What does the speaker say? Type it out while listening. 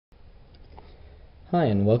Hi,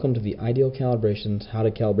 and welcome to the Ideal Calibrations How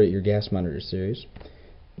to Calibrate Your Gas Monitor series.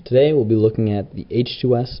 Today we'll be looking at the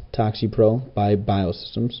H2S ToxiPro by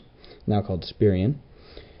Biosystems, now called Sperian.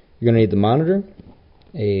 You're going to need the monitor,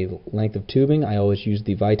 a length of tubing. I always use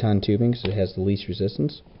the Viton tubing because it has the least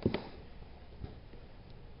resistance,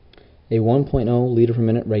 a 1.0 liter per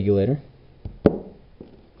minute regulator,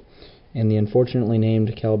 and the unfortunately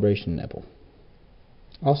named calibration nipple.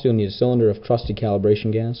 Also, you'll need a cylinder of trusted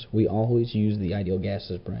calibration gas. We always use the Ideal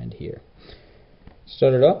Gases brand here.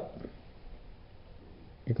 Start it up.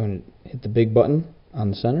 You're going to hit the big button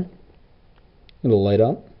on the center. It'll light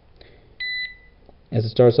up. As it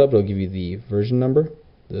starts up, it'll give you the version number,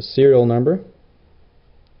 the serial number,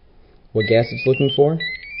 what gas it's looking for,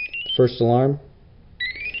 the first alarm,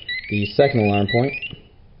 the second alarm point,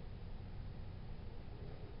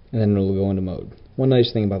 and then it'll go into mode. One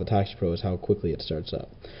nice thing about the ToxiPro is how quickly it starts up.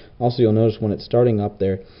 Also, you'll notice when it's starting up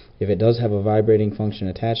there, if it does have a vibrating function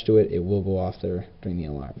attached to it, it will go off there during the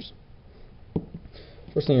alarms.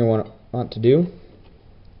 First thing you want to do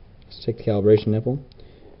is take the calibration nipple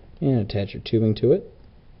and attach your tubing to it.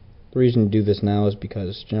 The reason you do this now is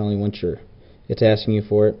because generally once it's asking you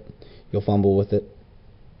for it, you'll fumble with it,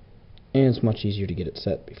 and it's much easier to get it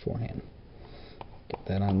set beforehand. Get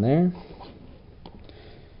that on there.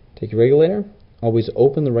 Take your regulator. Always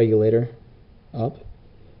open the regulator up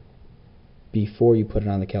before you put it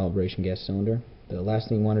on the calibration gas cylinder. The last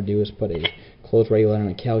thing you want to do is put a closed regulator on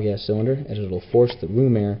a cal gas cylinder, as it will force the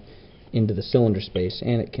room air into the cylinder space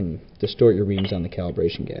and it can distort your readings on the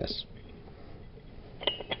calibration gas.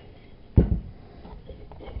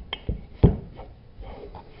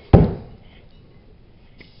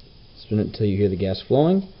 Spin it until you hear the gas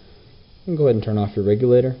flowing, and go ahead and turn off your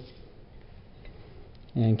regulator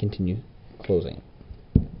and continue closing.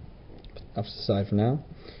 Off to the side for now.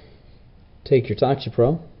 Take your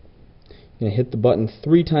ToxiPro. You're going to hit the button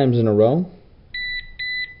 3 times in a row,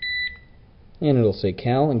 and it'll say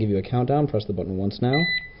Cal and give you a countdown. Press the button once now.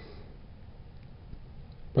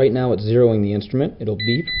 Right now it's zeroing the instrument. It'll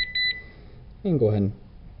beep, and go ahead and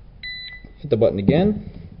hit the button again.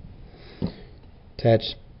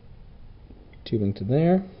 Attach tubing to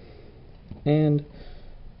there, and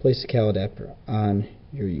place the cal adapter on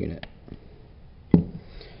your unit.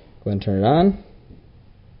 Go ahead and turn it on,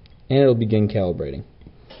 and it'll begin calibrating.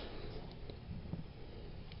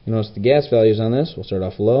 You notice the gas values on this will start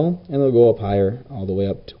off low, and they'll go up higher, all the way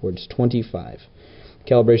up towards 25.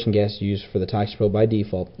 The calibration gas used for the ToxiPro by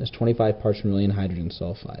default is 25 parts per million hydrogen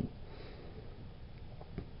sulfide.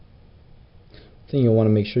 The thing you'll want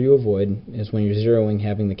to make sure you avoid is when you're zeroing,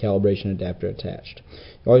 having the calibration adapter attached.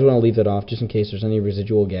 You always want to leave that off just in case there's any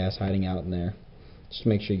residual gas hiding out in there, just to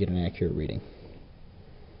make sure you get an accurate reading.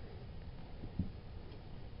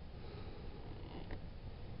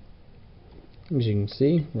 As you can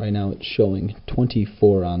see, right now it's showing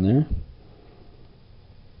 24 on there.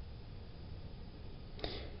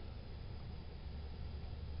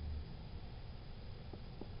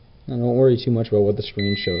 Now don't worry too much about what the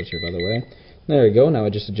screen shows here, by the way. There we go, now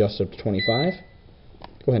it just adjusts up to 25.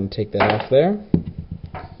 Go ahead and take that off there.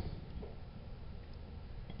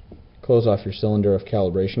 Close off your cylinder of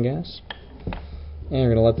calibration gas. And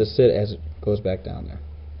you're going to let this sit as it goes back down there.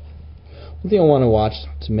 One thing you'll want to watch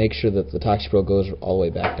to make sure that the ToxiPro goes all the way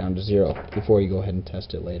back down to 0 before you go ahead and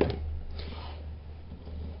test it later.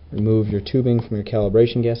 Remove your tubing from your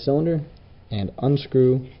calibration gas cylinder and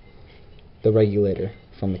unscrew the regulator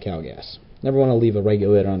from the cal gas. Never want to leave a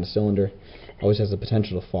regulator on the cylinder. It always has the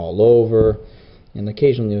potential to fall over, and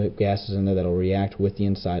occasionally you have gases in there that will react with the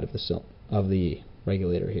inside of the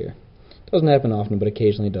regulator here. It doesn't happen often, but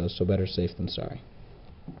occasionally it does, so better safe than sorry.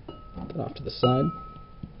 Put it off to the side.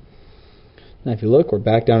 Now if you look, we're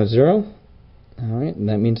back down to 0. Alright, and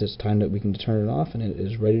that means it's time that we can turn it off and it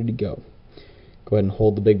is ready to go. Go ahead and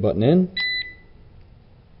hold the big button in.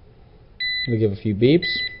 It'll give a few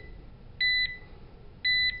beeps.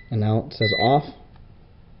 And now it says off,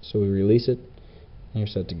 so we release it and you're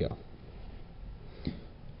set to go.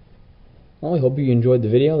 Well, I hope you enjoyed the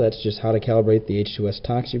video. That's just how to calibrate the H2S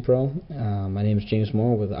ToxiPro. My name is James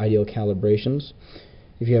Moore with Ideal Calibrations.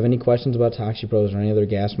 If you have any questions about ToxiPros or any other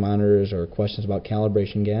gas monitors or questions about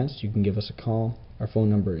calibration gas, you can give us a call. Our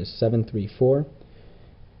phone number is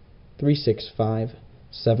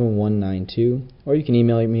 734-365-7192, or you can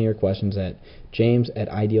email me your questions at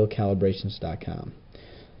james@idealcalibrations.com.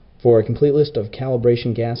 For a complete list of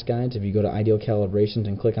calibration gas guides, if you go to Ideal Calibrations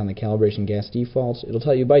and click on the calibration gas defaults, it'll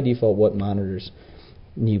tell you by default what monitors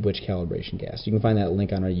need which calibration gas. You can find that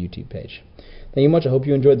link on our YouTube page. Thank you much. I hope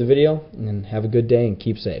you enjoyed the video, and have a good day and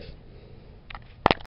keep safe.